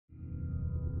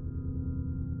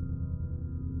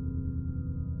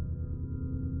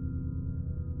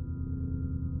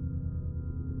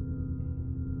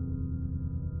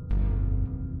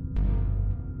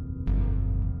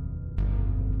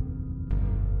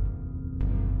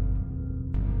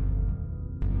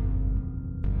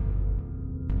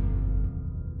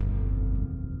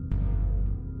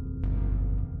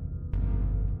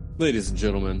Ladies and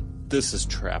gentlemen, this is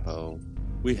Trapo.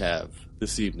 We have,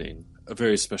 this evening, a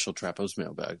very special Trapo's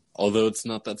mailbag. Although it's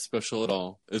not that special at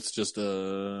all. It's just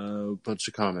a bunch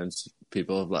of comments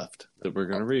people have left that we're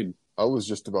going to read. I was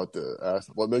just about to ask,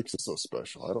 what makes it so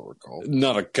special? I don't recall.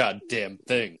 Not a goddamn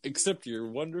thing, except your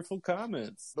wonderful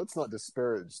comments. Let's not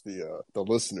disparage the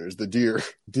listeners, the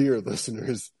dear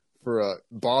listeners, for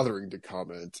bothering to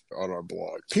comment on our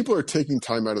blog. People are taking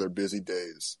time out of their busy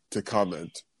days to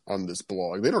comment on this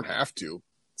blog. They don't have to.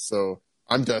 So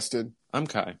I'm Destin. I'm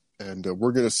Kai. And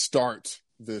we're going to start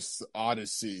this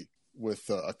odyssey with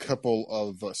a couple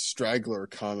of straggler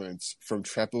comments from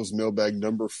Trapo's mailbag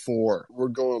number 4. We're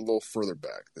going a little further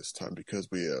back this time because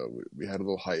we had a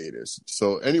little hiatus.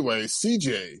 So anyway,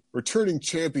 CJ, returning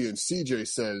champion CJ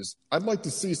says, I'd like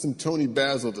to see some Tony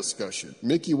Basil discussion.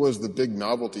 Mickey was the big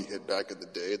novelty hit back in the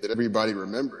day that everybody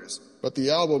remembers. But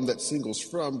the album that singles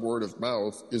from, Word of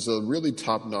Mouth, is a really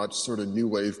top-notch sort of new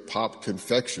wave pop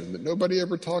confection that nobody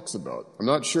ever talks about. I'm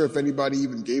not sure if anybody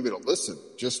even gave it a listen,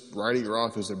 just writing her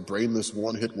off as a brainless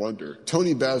one-hit wonder.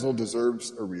 Tony Basil deserves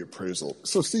a reappraisal.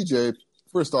 So CJ,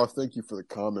 first off, thank you for the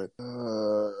comment.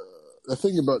 The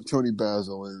thing about Tony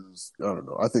Basil is, I don't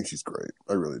know, I think she's great.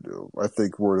 I really do. I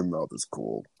think Word of Mouth is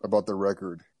cool. I bought the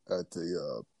record at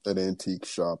an antique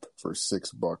shop for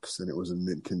 $6, and it was in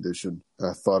mint condition. And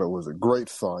I thought it was a great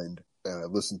find, and I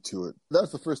listened to it.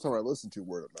 That's the first time I listened to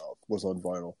Word of Mouth, was on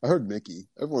vinyl. I heard Mickey.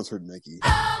 Everyone's heard Mickey.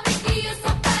 Oh, Mickey, you're so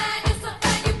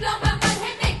fine, you blow my mind.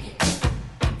 Hey, Mickey.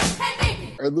 Hey,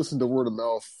 Mickey. I listened to Word of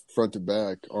Mouth front to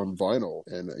back on vinyl,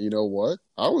 and you know what?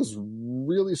 I was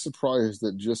really surprised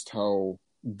at just how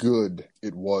good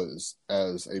it was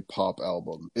as a pop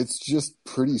album. It's just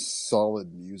pretty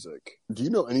solid music. Do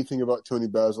you know anything about Tony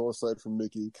Basil aside from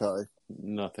Mickey, Kai?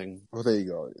 Nothing. Well, there you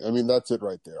go. I mean, that's it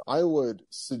right there. I would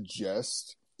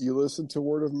suggest you listen to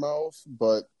Word of Mouth,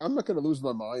 but I'm not going to lose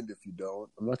my mind if you don't.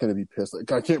 I'm not going to be pissed.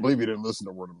 Like, I can't believe you didn't listen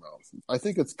to Word of Mouth. I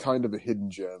think it's kind of a hidden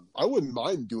gem. I wouldn't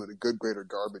mind doing a good, great, or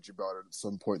garbage about it at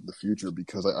some point in the future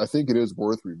because I think it is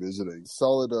worth revisiting.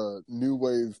 Solid new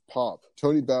wave pop.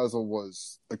 Tony Basil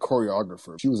was a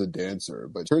choreographer. She was a dancer,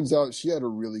 but turns out she had a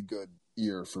really good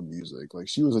ear for music. Like,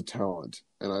 she was a talent,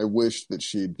 and I wish that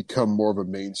she'd become more of a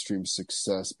mainstream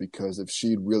success, because if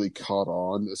she'd really caught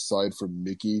on, aside from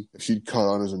Mickey, if she'd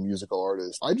caught on as a musical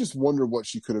artist, I just wonder what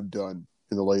she could have done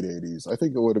in the late 80s. I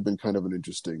think it would have been kind of an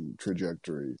interesting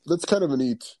trajectory. That's kind of a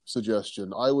neat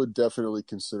suggestion. I would definitely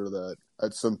consider that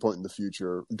at some point in the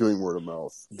future, doing Word of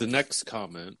Mouth. The next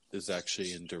comment is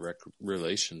actually in direct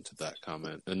relation to that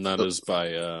comment, and that is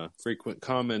by frequent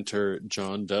commenter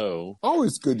John Doe.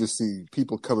 Always good to see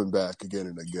people coming back again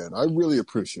and again. I really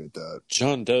appreciate that.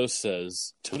 John Doe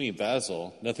says, Tony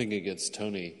Basil, nothing against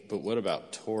Tony, but what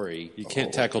about Tori? You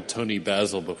can't tackle Tony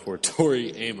Basil before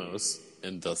Tori Amos.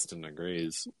 And Dustin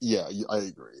agrees. Yeah, I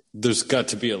agree. There's got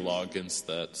to be a law against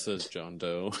that, says John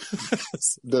Doe.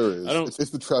 There is.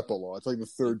 It's the Trapo law. It's like the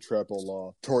third Trapo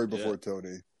law. Tori before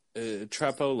Tony.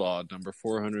 Trapo law number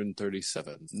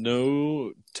 437.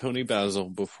 No Tony Basil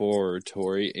before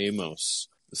Tori Amos.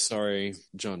 Sorry,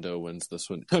 John Doe wins this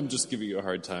one. I'm just giving you a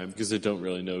hard time because I don't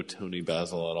really know Tony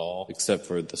Basil at all, except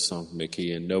for the song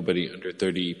Mickey, and nobody under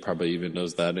 30 probably even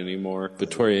knows that anymore. But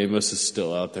Tori Amos is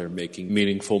still out there making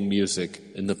meaningful music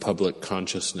in the public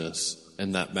consciousness,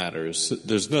 and that matters.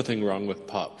 There's nothing wrong with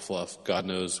pop fluff. God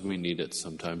knows we need it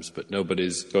sometimes, but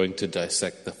nobody's going to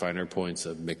dissect the finer points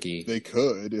of Mickey. They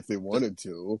could if they wanted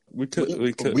to. We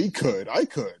could. I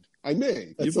could. I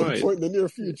may. At some point in the near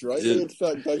future. I may, in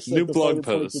fact, dissect new the blog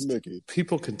finer points post. of Mickey.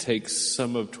 People can take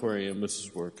some of Tori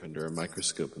Amos's work under a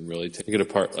microscope and really take it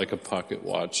apart like a pocket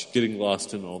watch, getting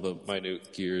lost in all the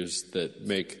minute gears that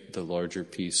make the larger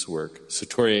piece work. So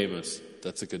Tori Amos,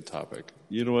 that's a good topic.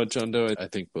 You know what, John Doe? I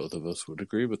think both of us would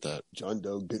agree with that. John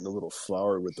Doe getting a little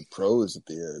flowery with the pros at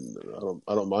the end.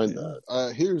 I don't mind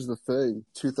that. Here's the thing.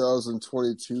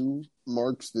 2022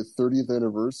 marks the 30th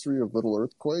anniversary of Little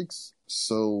Earthquakes.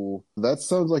 So that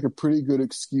sounds like a pretty good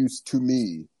excuse to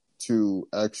me to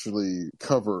actually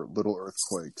cover Little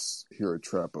Earthquakes here at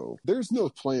Trapo. There's no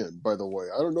plan, by the way.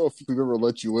 I don't know if we've ever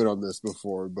let you in on this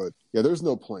before, but yeah, there's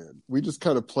no some We just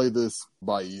kind of play this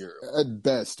by ear. At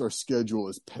best, our schedule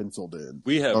is penciled in.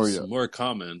 We have some more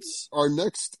comments. Our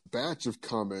next batch of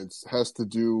comments has to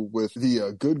do with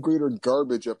the Good, Great, or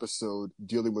Garbage episode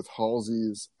dealing with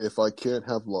Halsey's If I Can't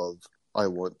Have Love, I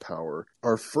Want Power.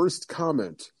 Our first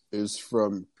comment is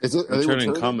from...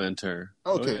 Returning commenter.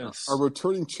 Okay, oh, yes. Our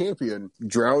returning champion,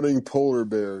 Drowning Polar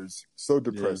Bears. So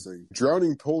depressing. Yeah.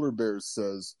 Drowning Polar Bears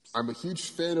says, I'm a huge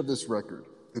fan of this record.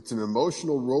 It's an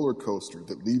emotional roller coaster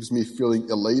that leaves me feeling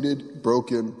elated,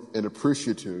 broken, and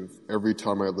appreciative every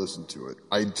time I listen to it.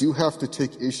 I do have to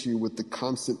take issue with the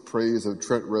constant praise of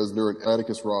Trent Reznor and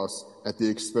Atticus Ross at the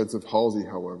expense of Halsey,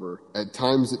 however. At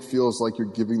times it feels like you're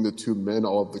giving the two men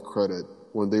all of the credit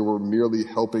when they were merely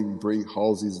helping bring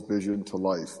Halsey's vision to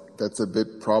life. That's a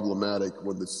bit problematic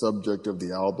when the subject of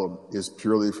the album is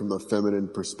purely from a feminine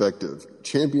perspective.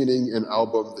 Championing an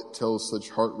album that tells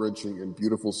such heart-wrenching and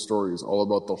beautiful stories all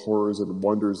about the horrors and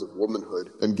wonders of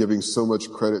womanhood and giving so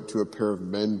much credit to a pair of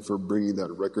men for bringing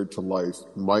that record to life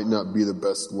might not be the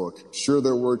best look. Sure,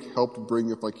 their work helped bring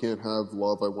If I Can't Have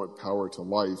Love, I Want Power to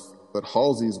life, but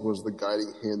Halsey's was the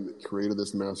guiding hand that created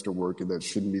this masterwork and that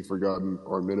shouldn't be forgotten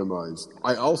or minimized.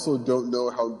 I also don't know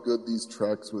how good these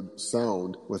tracks would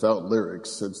sound without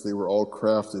lyrics, since they were all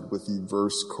crafted with the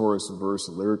verse-chorus-verse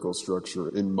lyrical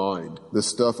structure in mind. The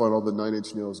stuff on all the Nine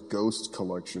Inch Nails Ghost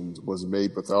collections was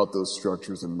made without those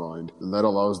structures in mind, and that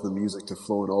allows the music to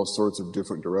flow in all sorts of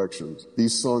different directions.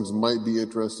 These songs might be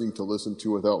interesting to listen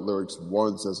to without lyrics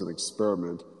once as an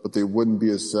experiment, but they wouldn't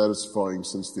be as satisfying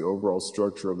since the overall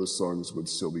structure of the songs would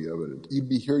still be evident. You'd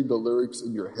be hearing the lyrics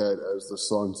in your head as the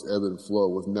songs ebb and flow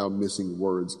with now missing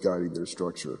words guiding their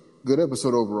structure. Good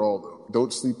episode overall, though.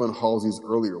 Don't sleep on Halsey's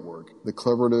earlier work. The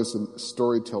cleverness and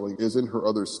storytelling is in her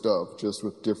other stuff, just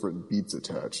with different beats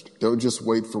attached. Don't just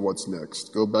wait for what's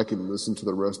next. Go back and listen to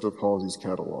the rest of Halsey's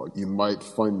catalog. You might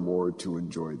find more to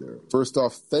enjoy there. First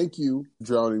off, thank you,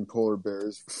 Drowning Polar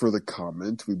Bears, for the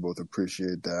comment. We both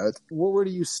appreciate that. Where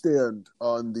do you stand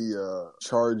on the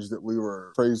charge that we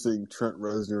were praising Trent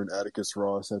Reznor and Atticus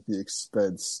Ross at the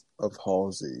expense of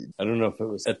Halsey? I don't know if it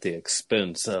was at the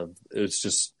expense of, it's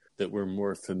just that we're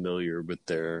more familiar with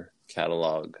their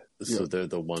catalog. So they're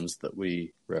the ones that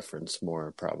we reference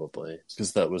more, probably,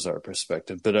 because that was our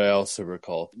perspective. But I also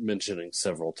recall mentioning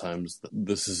several times that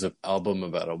this is an album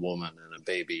about a woman and a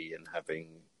baby and having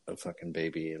a fucking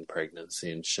baby and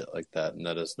pregnancy and shit like that, and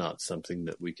that is not something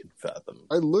that we can fathom.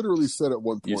 I literally said at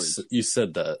one point you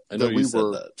said that. I know that you said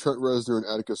that. Trent Reznor and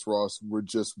Atticus Ross were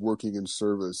just working in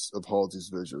service of Halsey's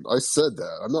vision. I said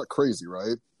that. I'm not crazy,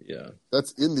 right? Yeah.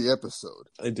 That's in the episode.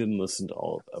 I didn't listen to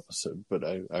all of the episode, but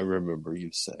I remember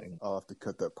you saying. I'll have to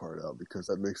cut that part out because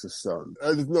that makes us sound...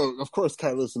 No, of course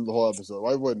Kai listened to the whole episode.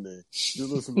 Why wouldn't he? You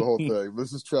listen to the whole thing.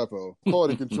 This is Trapo.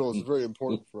 Quality control is very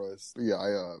important for us. But yeah,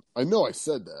 I know I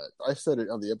said that. I said it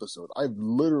on the episode. I've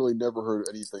literally never heard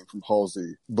anything from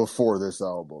Halsey before this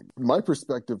album. My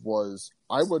perspective was,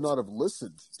 I would not have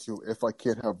listened to If I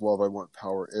Can't Have Love, I Want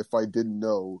Power if I didn't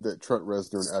know that Trent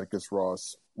Reznor and Atticus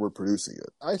Ross were producing it.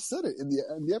 I said it in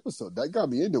the episode. That got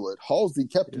me into it. Halsey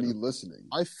kept me listening.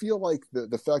 I feel like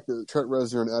the fact that Trent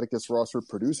Reznor and Atticus Ross were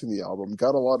producing the album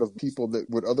got a lot of people that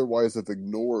would otherwise have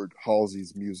ignored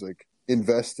Halsey's music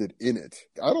invested in it.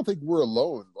 I don't think we're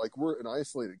alone. Like, we're an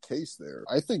isolated case there.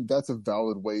 I think that's a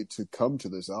valid way to come to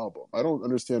this album. I don't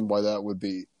understand why that would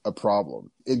be a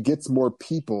problem. It gets more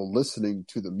people listening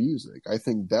to the music. I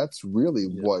think that's really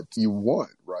what you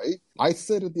want, right? I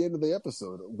said at the end of the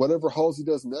episode, whatever Halsey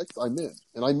does next, I'm in.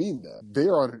 And I mean that. They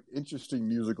are on an interesting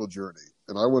musical journey,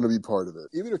 and I want to be part of it.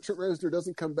 Even if Trent Reznor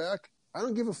doesn't come back, I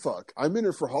don't give a fuck. I'm in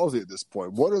it for Halsey at this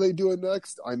point. What are they doing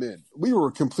next? I'm in. We were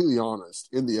completely honest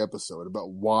in the episode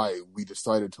about why we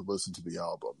decided to listen to the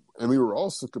album. And we were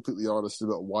also completely honest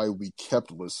about why we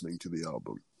kept listening to the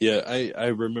album. Yeah, I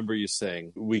remember you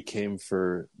saying we came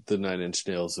for the Nine Inch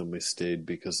Nails and we stayed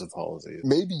because of Halsey.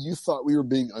 Maybe you thought we were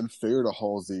being unfair to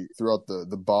Halsey throughout the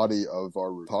body of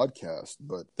our podcast,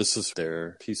 but... This is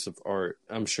their piece of art.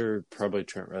 I'm sure probably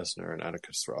Trent Reznor and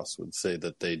Atticus Ross would say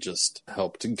that they just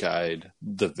helped guide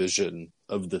the vision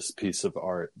of this piece of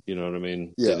art. You know what I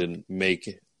mean? Yeah. They didn't make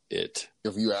it.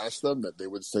 If you asked them, that they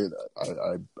would say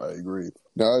that. I agree.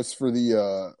 Now, as for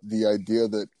the idea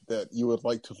that you would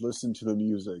like to listen to the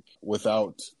music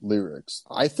without lyrics,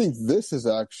 I think this is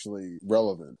actually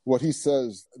relevant. What he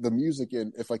says, the music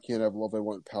in If I Can't Have Love, I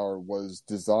Want Power was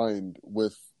designed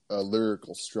with a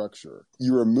lyrical structure.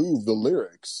 You remove the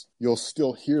lyrics, you'll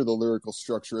still hear the lyrical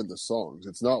structure in the songs.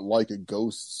 It's not like a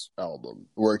Ghosts album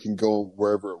where it can go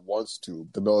wherever it wants to.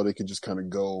 The melody can just kind of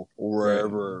go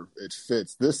wherever it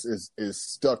fits. This is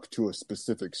stuck to a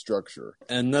specific structure.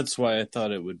 And that's why I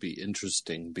thought it would be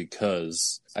interesting,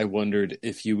 because I wondered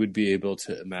if you would be able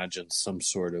to imagine some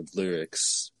sort of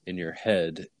lyrics in your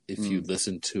head if you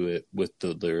listened to it with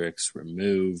the lyrics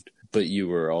removed, but you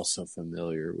were also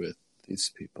familiar with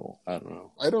these people. I don't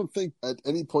know. I don't think at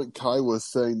any point Kai was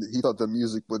saying that he thought the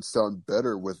music would sound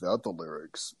better without the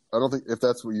lyrics. I don't think if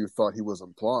that's what you thought he was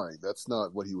implying. That's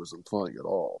not what he was implying at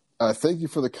all. Thank you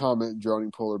for the comment,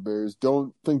 Drowning Polar Bears.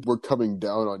 Don't think we're coming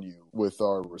down on you with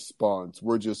our response.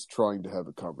 We're just trying to have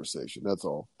a conversation. That's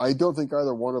all. I don't think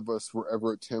either one of us were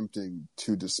ever attempting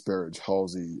to disparage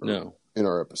Halsey. No. In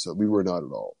our episode. We were not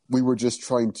at all. We were just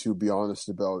trying to be honest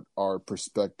about our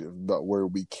perspective, about where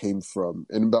we came from,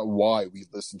 and about why we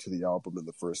listened to the album in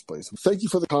the first place. Thank you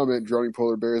for the comment, Drowning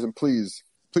Polar Bears, and please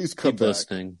come Keep back.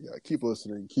 listening. Yeah, keep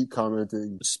listening. Keep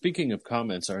commenting. Speaking of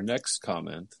comments, our next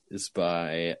comment is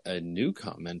by a new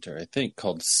commenter, I think,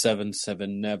 called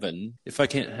 77Nevin. If I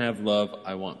Can't Have Love,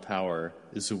 I Want Power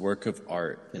is a work of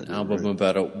art, an album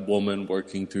about a woman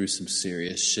working through some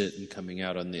serious shit and coming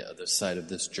out on the other side of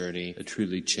this journey, a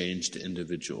truly changed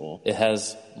individual. It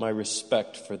has my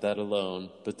respect for that alone,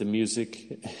 but the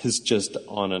music is just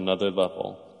on another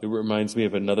level. It reminds me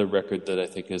of another record that I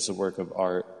think is a work of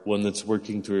art, one that's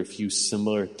working through a few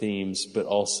similar themes, but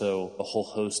also a whole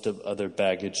host of other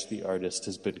baggage the artist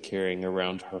has been carrying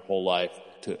around her whole life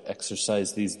to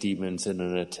exercise these demons in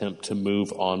an attempt to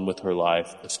move on with her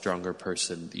life, a stronger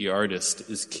person. The artist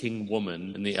is King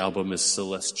Woman, and the album is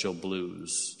Celestial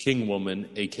Blues. King Woman,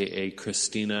 aka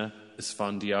Christina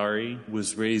Esfandiari,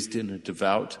 was raised in a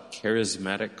devout,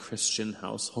 charismatic Christian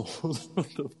household. What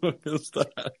the fuck is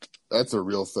that? That's a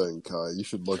real thing, Kai. You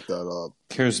should look that up.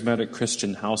 Charismatic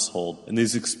Christian household, and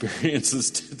these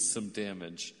experiences did some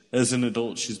damage. As an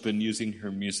adult, she's been using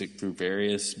her music through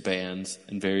various bands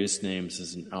and various names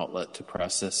as an outlet to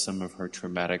process some of her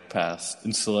traumatic past.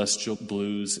 And Celestial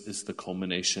Blues is the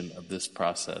culmination of this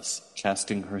process,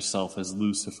 casting herself as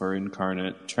Lucifer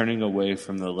incarnate, turning away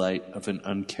from the light of an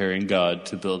uncaring God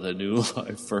to build a new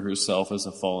life for herself as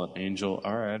a fallen angel.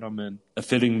 All right, I'm in. A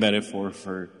fitting metaphor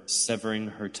for severing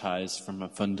her ties from a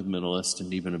fundamentalist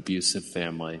and even abusive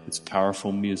family. It's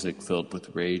powerful music filled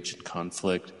with rage and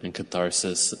conflict and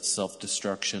catharsis,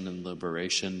 self-destruction and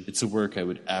liberation. It's a work I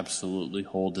would absolutely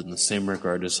hold in the same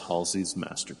regard as Halsey's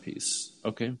masterpiece.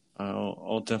 Okay,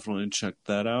 I'll definitely check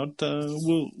that out.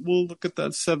 We'll look at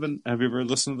that 7. Have you ever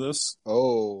listened to this?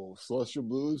 Oh, Celestial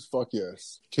Blues? Fuck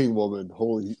yes. King Woman.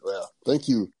 Holy, yeah. Thank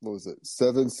you. What was it?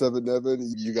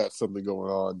 777? You got something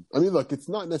going on. I mean, look, it's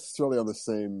not necessarily on the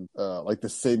same, the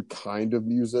same kind of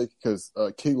music, because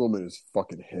King Woman is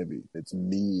fucking heavy. It's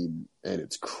mean, and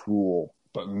it's cruel.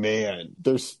 But man,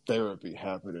 there's therapy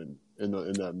happening in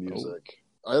that music.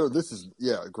 This is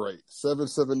great.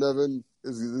 777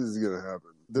 this is gonna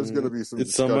happen. There's gonna be some. It's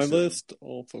discussion. on my list.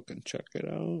 I'll fucking check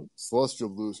it out. Celestial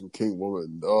Blues from King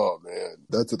Woman. Oh man,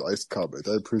 that's a nice comment.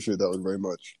 I appreciate that one very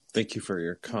much. Thank you for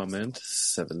your comment,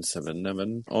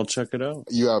 777. I'll check it out.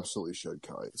 You absolutely should,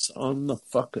 Kai. It's on the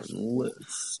fucking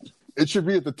list. It should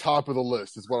be at the top of the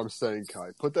list, is what I'm saying, Kai.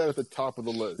 Put that at the top of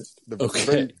the list.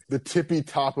 The tippy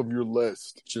top of your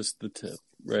list. Just the tip.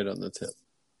 Right on the tip.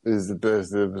 This is the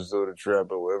best episode of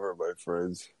Trappo ever, my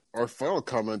friends. Our final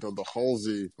comment on the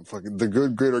Halsey, the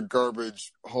good, greater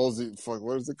garbage, Halsey,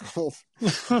 what is it called?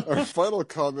 Our final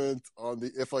comment on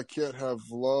the If I Can't Have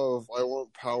Love, I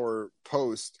Want Power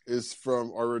post is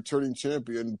from our returning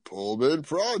champion, Pullman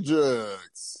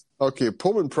Projects. Okay,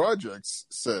 Pullman Projects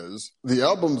says, the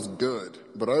album's good,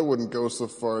 but I wouldn't go so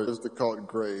far as to call it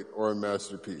great or a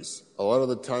masterpiece. A lot of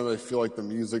the time I feel like the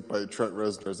music by Trent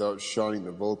Reznor is outshining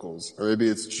the vocals, or maybe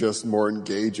it's just more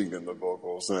engaging than the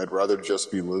vocals, and I'd rather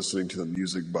just be listening to the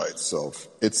music by itself.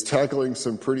 It's tackling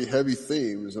some pretty heavy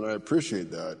themes, and I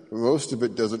appreciate that, but most of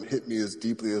it doesn't hit me as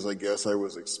deeply as I guess I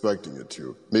was expecting it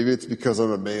to. Maybe it's because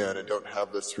I'm a man and don't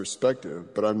have this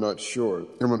perspective, but I'm not sure.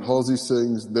 And when Halsey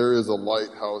sings, there is a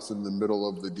lighthouse in the middle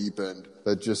of the deep end,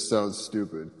 that just sounds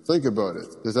stupid. Think about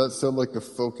it. Does that sound like a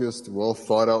focused, well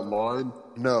thought out line?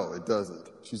 No, it doesn't.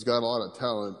 She's got a lot of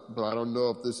talent, but I don't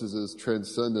know if this is as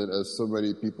transcendent as so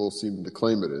many people seem to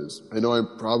claim it is. I know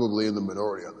I'm probably in the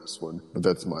minority on this one, but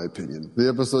that's my opinion. The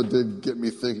episode did get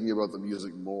me thinking about the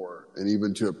music more, and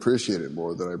even to appreciate it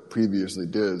more than I previously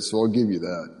did, so I'll give you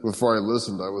that. Before I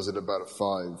listened, I was at about a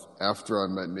 5. After,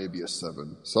 I'm at maybe a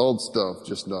 7. Solid stuff,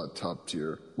 just not top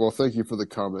tier. Well, thank you for the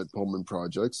comment, Pullman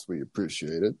Projects. We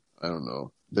appreciate it. I don't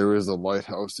know. There is a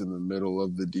lighthouse in the middle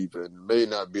of the deep end. May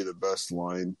not be the best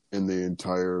line in the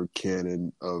entire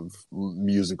canon of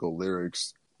musical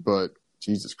lyrics, but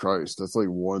Jesus Christ, that's like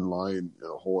one line in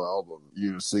a whole album.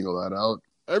 You single that out.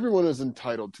 Everyone is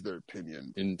entitled to their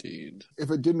opinion. Indeed.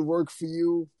 If it didn't work for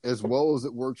you as well as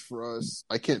it worked for us,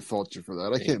 I can't fault you for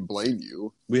that. I can't blame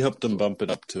you. We helped them bump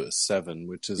it up to a 7,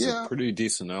 which is a pretty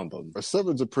decent album. A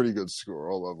 7's a pretty good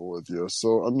score, I'll level with you,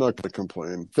 so I'm not going to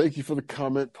complain. Thank you for the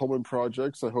comment, Pullman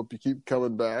Projects. I hope you keep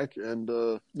coming back,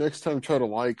 and next time try to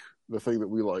like the thing that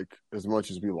we like as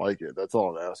much as we like it. That's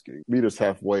all I'm asking. Meet us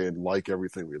halfway and like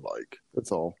everything we like.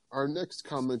 That's all. Our next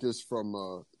comment is from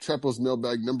Trapo's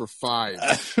Mailbag number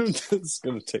 5. It's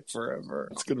going to take forever.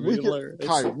 It's going to be hilarious.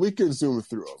 Kai, we can zoom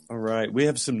through them. All right. We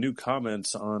have some new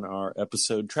comments on our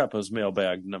episode, Trapo's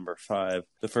Mailbag number 5.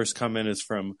 The first comment is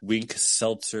from Wink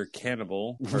Seltzer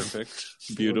Cannibal. Perfect.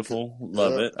 Beautiful.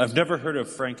 Love it. I've never heard of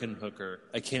Frankenhooker.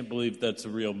 I can't believe that's a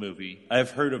real movie.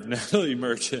 I've heard of Natalie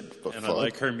Merchant, and I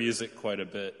like her music quite a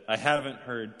bit. I haven't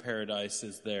heard Paradise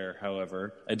Is There,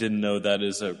 however. I didn't know that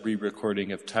is a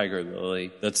re-recording of Tiger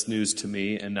Lily. That's news to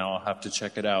me, and now I'll have to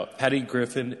check it out. Patty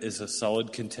Griffin is a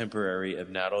solid contemporary of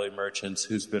Natalie Merchant's,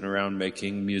 who's been around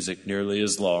making music nearly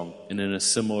as long and in a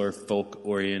similar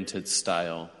folk-oriented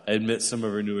style. I admit some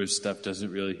of her newer stuff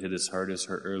doesn't really hit as hard as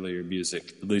her earlier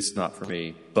music, at least not for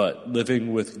me. But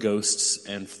Living with Ghosts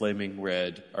and Flaming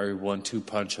Red are a 1-2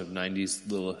 punch of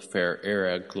 90s Lilith Fair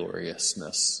era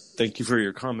gloriousness. Thank you for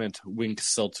your comment, Wink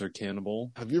Seltzer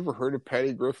Cannibal. Have you ever heard of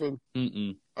Patty Griffin?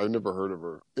 Mm-mm. I've never heard of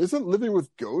her. Isn't Living with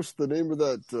Ghosts the name of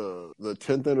that, the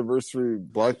 10th anniversary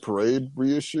Black Parade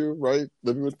reissue, right?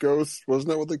 Living with Ghosts? Wasn't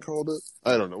that what they called it?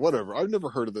 I don't know. Whatever. I've never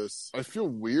heard of this. I feel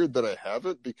weird that I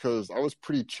haven't because I was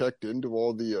pretty checked into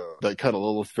all the, that kind of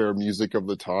Lilith Fair music of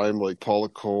the time, like Paula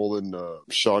Cole and,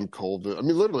 Sean Colvin. I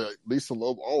mean, literally, like, Lisa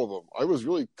Loeb, all of them. I was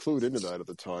really clued into that at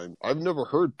the time. I've never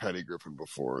heard Patty Griffin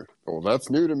before. Well, that's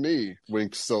new to me.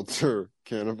 Wink Seltzer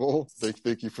Cannibal.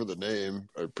 Thank you for the name.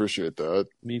 I appreciate that.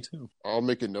 Me too. I'll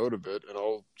make a note of it, and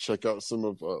I'll check out some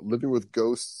of Living with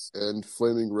Ghosts and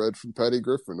Flaming Red from Patty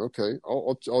Griffin. Okay,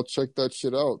 I'll check that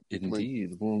shit out.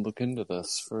 Indeed. We'll look into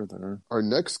this further. Our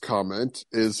next comment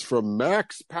is from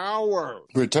Max Power.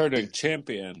 Returning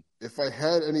champion. If I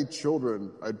had any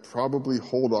children, I'd probably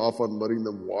hold off on letting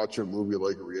them watch a movie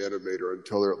like Reanimator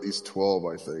until they're at least 12,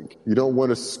 I think. You don't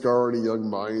want to scar any young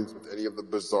minds with any of the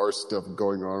bizarre stuff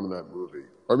going on in that movie.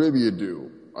 Or maybe you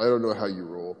do. I don't know how you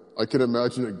roll. I can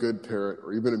imagine a good parent,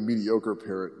 or even a mediocre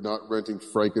parent, not renting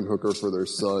Frankenhooker for their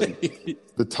son.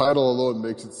 The title alone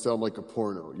makes it sound like a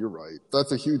porno. You're right.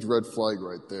 That's a huge red flag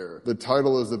right there. The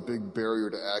title is a big barrier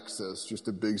to access, just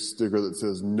a big sticker that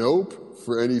says nope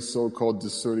for any so-called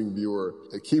discerning viewer.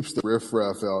 It keeps the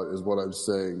riffraff out is what I'm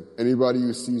saying. Anybody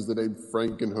who sees the name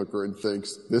Frankenhooker and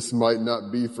thinks this might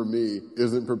not be for me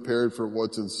isn't prepared for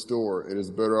what's in store and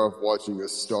is better off watching a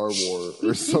Star Wars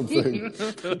or something.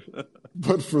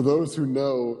 But for those who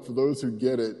know, for those who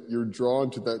get it, you're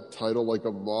drawn to that title like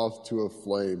a moth to a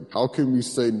flame. How can we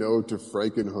say no to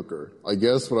Frankenhooker? I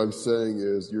guess what I'm saying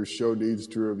is your show needs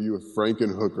to review a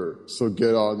Frankenhooker, so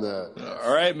get on that.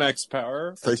 All right, Max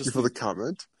Power. Thank you for the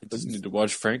comment. I just need to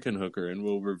watch Frankenhooker and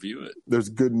we'll review it. There's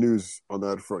good news on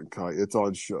that front, Kai. It's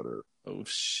on Shudder. Oh,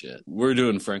 shit. We're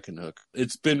doing Frankenhooker.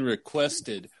 It's been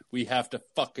requested. We have to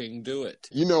fucking do it.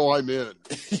 You know I'm in.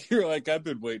 You're like, I've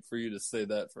been waiting for you to say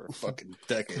that for a fucking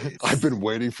decade. I've been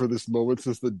waiting for this moment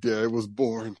since the day I was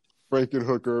born.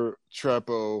 Frankenhooker,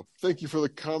 Trapo. Thank you for the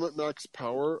comment, Max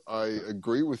Power. I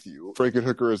agree with you.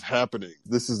 Frankenhooker is happening.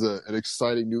 This is an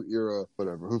exciting new era.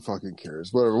 Whatever. Who fucking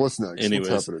cares? Whatever. What's next? Anyways,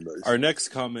 what's happening next? Our next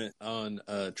comment on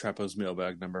Trapo's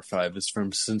Mailbag number 5 is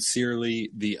from Sincerely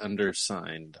the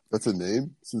Undersigned. That's a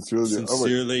name? Sincerely,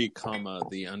 Sincerely, comma,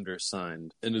 the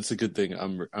Undersigned. And it's a good thing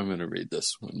I'm going to read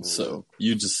this one. So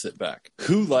you just sit back.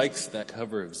 Who likes that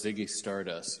cover of Ziggy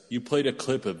Stardust? You played a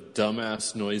clip of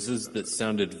dumbass noises that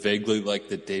sounded vaguely like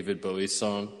the David Bowie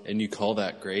song, and you call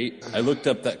that great? I looked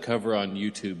up that cover on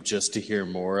YouTube just to hear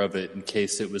more of it in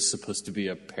case it was supposed to be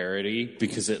a parody,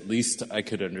 because at least I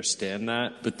could understand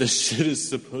that. But this shit is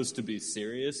supposed to be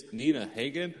serious? Nina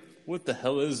Hagen? What the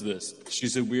hell is this?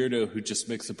 She's a weirdo who just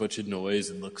makes a bunch of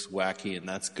noise and looks wacky, and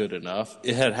that's good enough.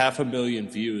 It had 500,000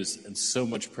 views and so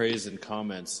much praise and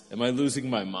comments. Am I losing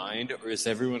my mind, or is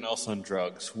everyone else on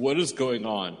drugs? What is going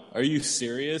on? Are you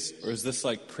serious? Or is this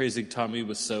like praising Tommy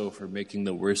Wiseau for making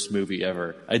the worst movie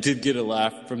ever? I did get a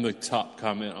laugh from the top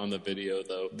comment on the video,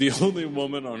 though. The only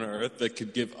woman on earth that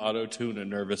could give auto-tune a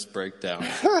nervous breakdown.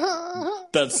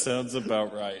 That sounds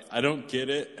about right. I don't get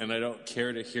it, and I don't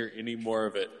care to hear any more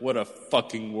of it. What a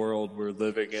fucking world we're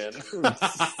living in.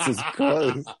 Jesus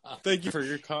Christ. Thank you for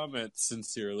your comment,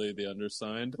 Sincerely the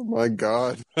Undersigned. Oh my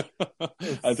God.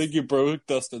 I think you broke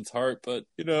Dustin's heart, but,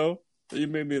 you know, you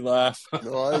made me laugh.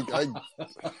 No, I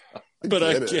But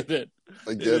I get it.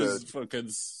 I get is it. fucking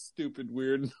stupid,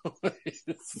 weird noise.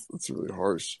 It's really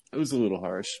harsh. It was a little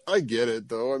harsh. I get it,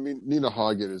 though. I mean, Nina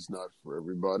Hagen is not for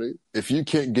everybody. If you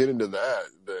can't get into that,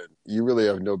 then you really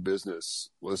have no business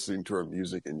listening to our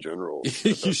music in general.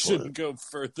 You shouldn't go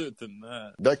further than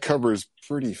that. That cover is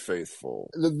pretty faithful.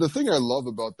 The thing I love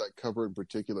about that cover in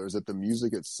particular is that the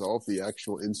music itself, the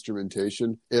actual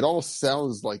instrumentation, it all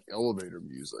sounds like elevator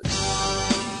music.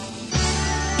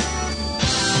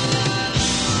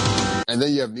 And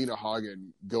then you have Nina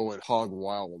Hagen going hog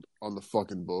wild on the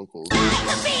fucking vocals.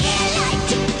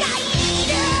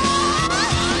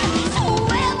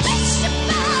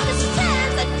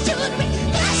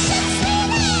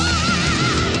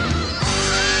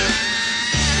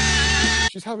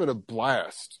 She's having a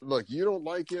blast. Look, you don't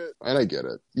like it, and I get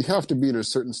it. You have to be in a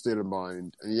certain state of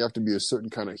mind, and you have to be a certain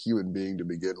kind of human being to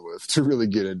begin with to really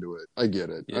get into it. I get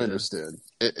it. Yeah. I understand.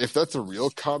 If that's a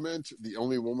real comment, the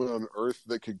only woman on earth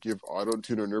that could give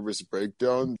auto-tune a nervous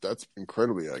breakdown, that's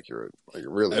incredibly accurate. Like,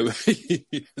 really.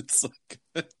 It's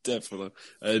like, definitely.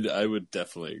 I would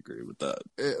definitely agree with that.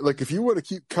 Like, if you want to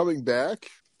keep coming back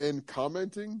and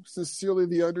commenting, sincerely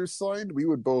the undersigned, we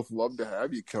would both love to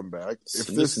have you come back.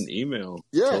 Send us an email.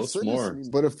 Yeah, Tell us more.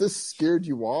 But if this scared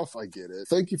you off, I get it.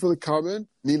 Thank you for the comment.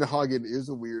 Nina Hagen is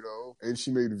a weirdo, and she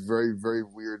made very, very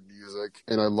weird music,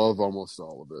 and I love almost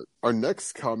all of it. Our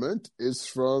next comment is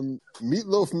from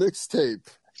Meatloaf Mixtape.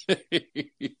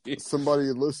 Somebody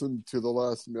listened to the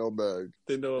last mailbag.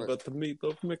 They know about the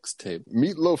Meatloaf Mixtape.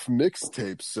 Meatloaf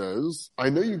Mixtape says, I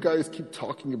know you guys keep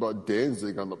talking about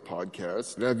Danzig on the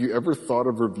podcast, and have you ever thought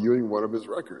of reviewing one of his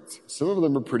records? Some of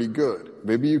them are pretty good.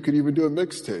 Maybe you could even do a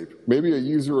mixtape. Maybe a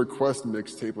user request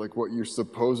mixtape like what you're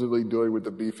supposedly doing with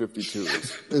the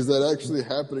B-52s. Is that actually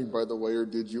happening, by the way, or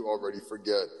did you already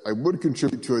forget? I would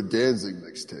contribute to a Danzig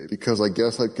mixtape, because I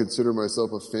guess I'd consider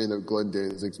myself a fan of Glenn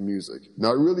Danzig's music.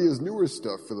 Not really his newer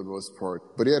stuff for the most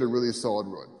part, but he had a really solid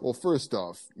run. Well, first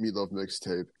off, Meatloaf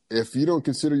Mixtape, if you don't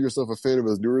consider yourself a fan of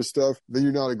his newer stuff, then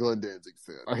you're not a Glenn Danzig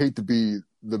fan. I hate to be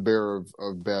the bearer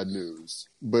of bad news,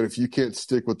 but if you can't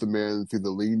stick with the man through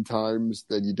the lean times,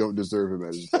 then you don't deserve him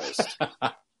at his best.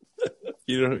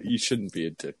 You shouldn't be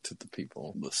a dick to the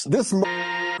people. Listen. This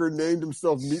motherfucker named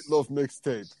himself Meatloaf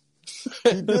Mixtape.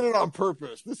 He did it on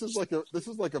purpose. This is like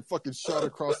a fucking shot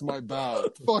across my bow.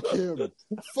 Fuck him.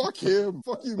 Fuck him.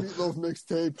 Fuck you, Meatloaf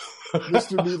Mixtape.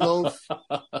 Mr. Meatloaf.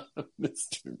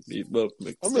 Mr. Meatloaf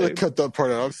Mixtape. I'm gonna cut that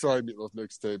part out. I'm sorry, Meatloaf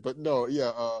Mixtape. But no,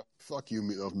 yeah, fuck you,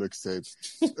 Meatloaf Mixtape.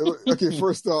 Okay,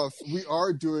 first off, we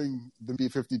are doing the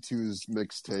B-52's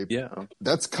mixtape. Yeah.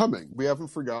 That's coming. We haven't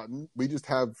forgotten. We just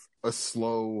have a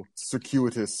slow,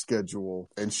 circuitous schedule,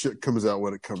 and shit comes out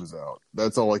when it comes out.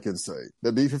 That's all I can say.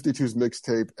 The B-52's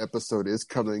mixtape episode is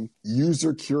coming.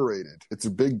 User curated. It's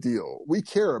a big deal. We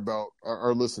care about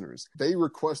our listeners. They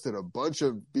requested a bunch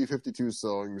of B-52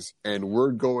 songs, and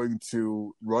we're going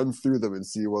to run through them and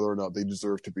see whether or not they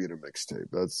deserve to be in a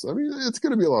mixtape. It's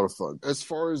going to be a lot of fun. As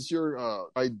far as your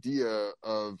idea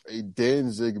of a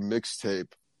Danzig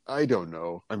mixtape, I don't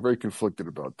know. I'm very conflicted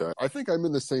about that. I think I'm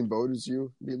in the same boat as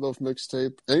you, Meatloaf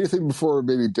Mixtape. Anything before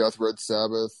maybe Death Red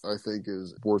Sabbath, I think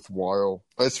is worthwhile.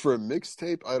 As for a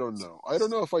mixtape, I don't know. I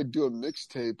don't know if I'd do a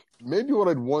mixtape. Maybe what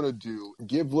I'd want to do,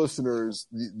 give listeners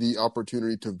the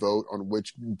opportunity to vote on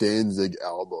which Danzig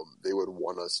album they would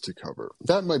want us to cover.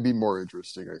 That might be more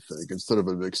interesting, I think, instead of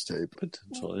a mixtape.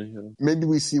 Potentially, yeah. Maybe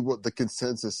we see what the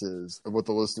consensus is of what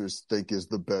the listeners think is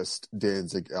the best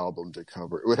Danzig album to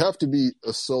cover. It would have to be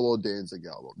a solo Danzig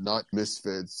album, not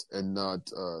Misfits and not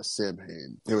Sam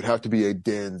Hain. It would have to be a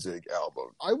Danzig album.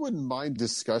 I wouldn't mind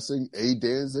discussing a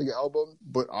Danzig album,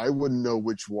 but I wouldn't know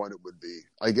which one it would be.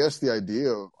 I guess the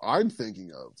idea I'm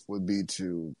thinking of would be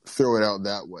to throw it out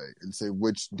that way and say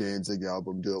which Danzig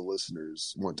album do the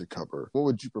listeners want to cover. What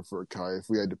would you prefer, Kai, if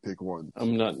we had to pick one?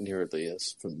 I'm not nearly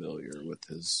as familiar with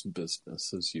his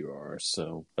business as you are,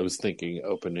 so I was thinking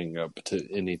opening up to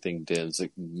anything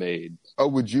Danzig made. Oh,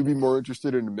 would you be more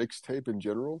interested in a mixtape in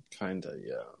general? Kinda,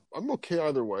 yeah. I'm okay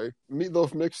either way.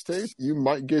 Meatloaf Mixtape, you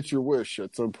might get your wish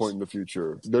at some point in the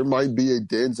future. There might be a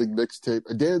Danzig mixtape,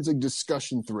 a Danzig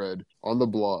discussion thread on the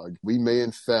blog. We may,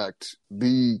 in fact,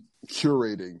 be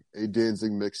curating a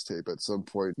Danzig mixtape at some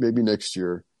point, maybe next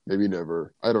year, maybe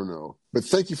never. I don't know. But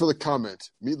thank you for the comment,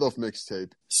 Meatloaf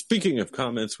Mixtape. Speaking of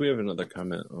comments, we have another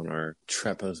comment on our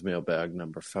Trapo's mailbag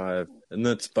number 5, and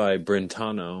that's by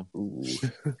Brentano. Ooh.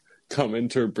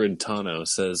 Commenter Brentano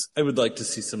says, I would like to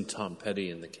see some Tom Petty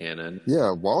in the canon.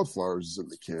 Yeah, Wildflowers is in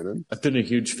the canon. I've been a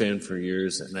huge fan for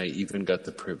years, and I even got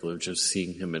the privilege of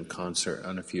seeing him in concert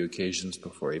on a few occasions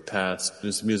before he passed.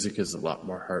 His music is a lot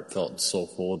more heartfelt and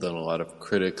soulful than a lot of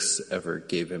critics ever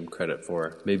gave him credit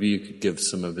for. Maybe you could give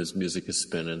some of his music a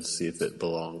spin and see if it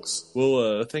belongs.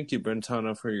 Well, thank you,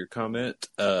 Brentano, for your comment.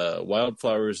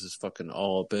 Wildflowers is fucking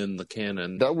all up in the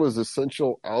canon. That was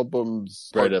Essential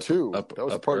Albums Right Part up, 2. Up, That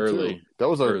was up Part early. 2. early. too. That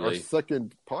was our Early.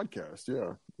 second podcast.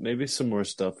 Yeah. Maybe some more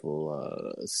stuff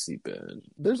will seep in.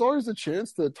 There's always a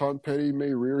chance that Tom Petty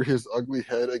may rear his ugly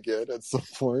head again at some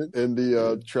point in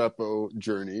the Trapo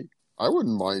journey. I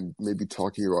wouldn't mind maybe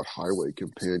talking about Highway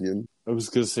Companion. I was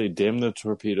going to say, Damn the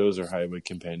Torpedoes or Highway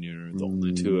Companion are the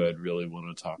only two I'd really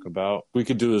want to talk about. We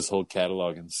could do this whole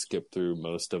catalog and skip through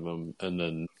most of them, and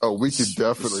then... Oh, we could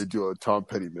definitely do a Tom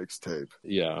Petty mixtape.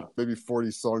 Yeah. Maybe 40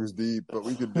 songs deep, but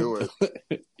we could do it.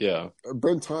 Yeah.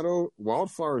 Brentano,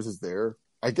 Wildflowers is there.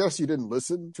 I guess you didn't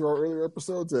listen to our earlier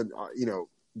episodes, and,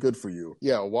 good for you.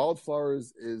 Yeah,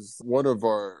 Wildflowers is one of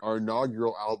our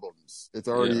inaugural albums. It's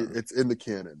already, it's in the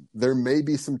canon. There may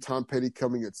be some Tom Petty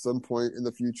coming at some point in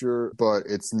the future, but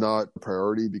it's not a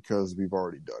priority because we've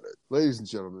already done it. Ladies and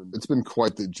gentlemen, it's been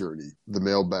quite the journey. The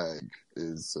mailbag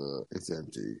is, it's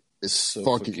empty. It's So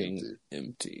fucking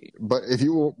empty. But if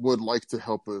you would like to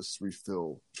help us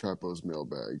refill Trapo's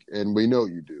mailbag, and we know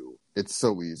you do, it's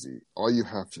so easy. All you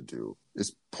have to do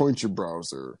is point your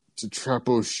browser to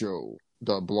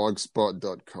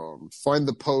traposhow.blogspot.com. Find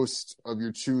the post of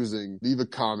your choosing, leave a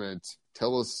comment,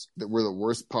 tell us that we're the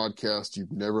worst podcast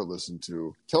you've never listened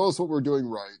to. Tell us what we're doing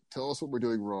right. Tell us what we're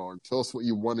doing wrong. Tell us what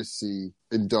you want to see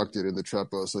inducted in the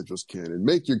Trapo Essentials canon.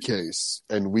 Make your case,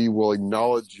 and we will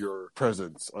acknowledge your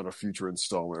presence on a future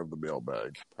installment of the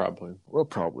mailbag. Probably. Well,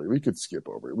 probably. We could skip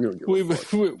over it. We don't give a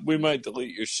fuck. We might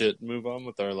delete your shit and move on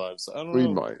with our lives. I don't know. We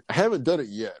might. I haven't done it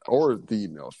yet. Or the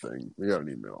email thing. We got an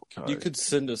email. You could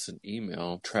send us an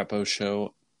email,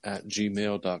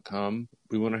 traposhow@gmail.com.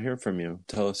 We want to hear from you.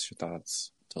 Tell us your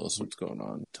thoughts. Tell us what's going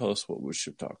on. Tell us what we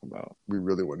should talk about. We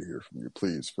really want to hear from you.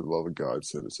 Please, for the love of God,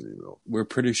 send us an email. We're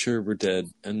pretty sure we're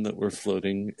dead and that we're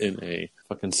floating in a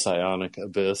fucking psionic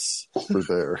abyss. We're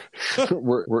there.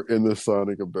 we're in the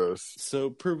sonic abyss. So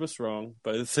prove us wrong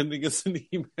by sending us an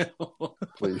email.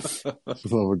 Please, for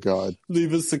the love of God.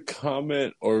 Leave us a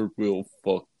comment or we'll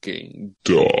fucking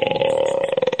die.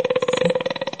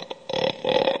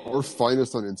 Or find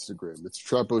us on Instagram. It's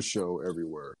Trapo Show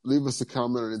everywhere. Leave us a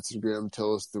comment on Instagram.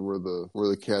 Tell us that we're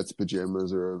the cat's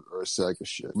pajamas or a sack of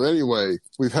shit. But anyway,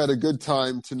 we've had a good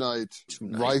time tonight.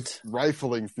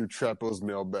 Rifling through Trapo's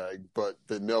mailbag, but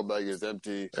the mailbag is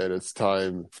empty, and it's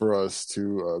time for us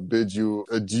to bid you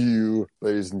adieu,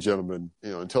 ladies and gentlemen.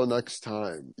 Until next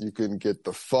time, you can get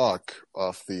the fuck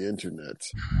off the internet.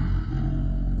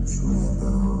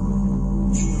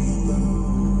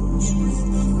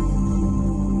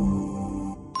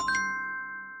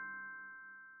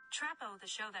 Trapo, the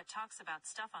show that talks about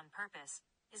stuff on purpose,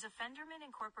 is a Fenderman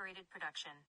Incorporated production.